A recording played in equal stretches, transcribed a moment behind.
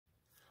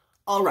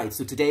Alright,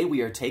 so today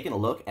we are taking a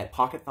look at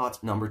Pocket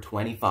Thoughts number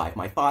 25,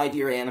 my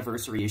 5-year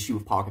anniversary issue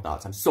of Pocket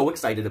Thoughts. I'm so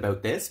excited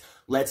about this.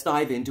 Let's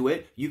dive into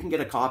it. You can get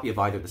a copy of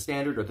either the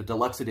standard or the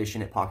deluxe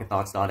edition at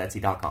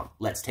pocketthoughts.etsy.com.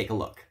 Let's take a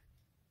look.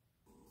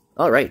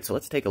 Alright, so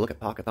let's take a look at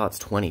Pocket Thoughts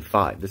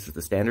 25. This is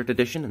the standard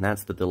edition, and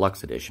that's the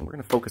deluxe edition. We're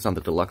going to focus on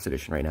the deluxe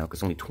edition right now,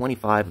 because only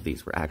 25 of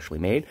these were actually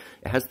made.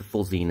 It has the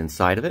full zine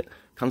inside of it.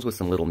 Comes with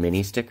some little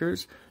mini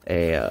stickers,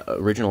 a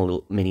original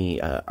little mini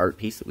art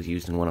piece that was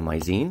used in one of my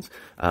zines.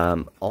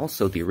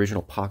 Also, the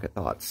original Pocket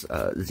Thoughts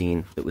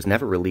zine that was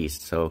never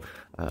released, so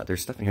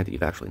there's stuff in here that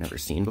you've actually never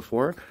seen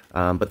before.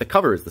 But the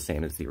cover is the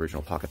same as the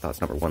original Pocket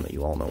Thoughts number 1 that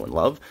you all know and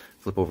love.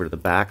 Flip over to the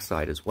back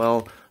side as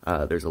well.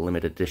 There's a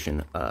limited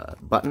edition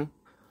button,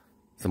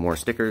 some more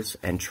stickers,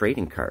 and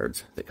trading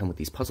cards that come with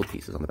these puzzle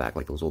pieces on the back,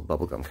 like those old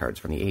bubblegum cards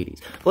from the 80s.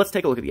 But let's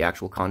take a look at the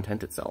actual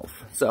content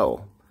itself.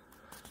 So,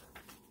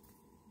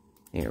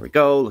 here we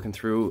go, looking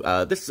through.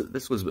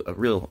 This was a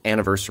real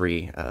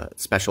anniversary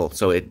special,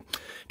 so it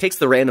takes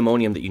the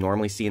randomonium that you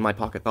normally see in my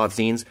Pocket Thoughts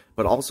zines,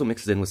 but also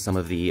mixes in with some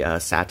of the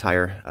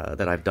satire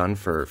that I've done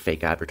for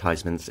fake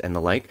advertisements and the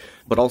like,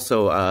 but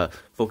also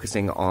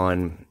focusing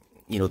on,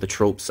 you know, the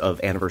tropes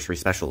of anniversary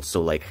specials, so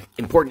like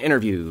important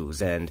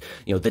interviews and,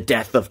 you know, the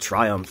death of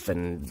Triumph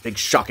and big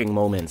shocking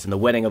moments and the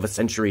wedding of a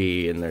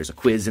century, and there's a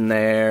quiz in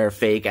there,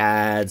 fake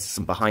ads,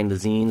 some behind the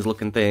zines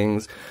looking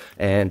things.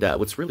 And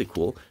what's really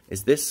cool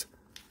is this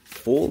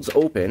folds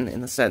open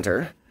in the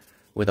center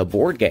with a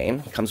board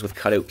game. It comes with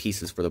cutout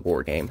pieces for the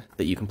board game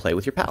that you can play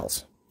with your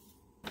pals.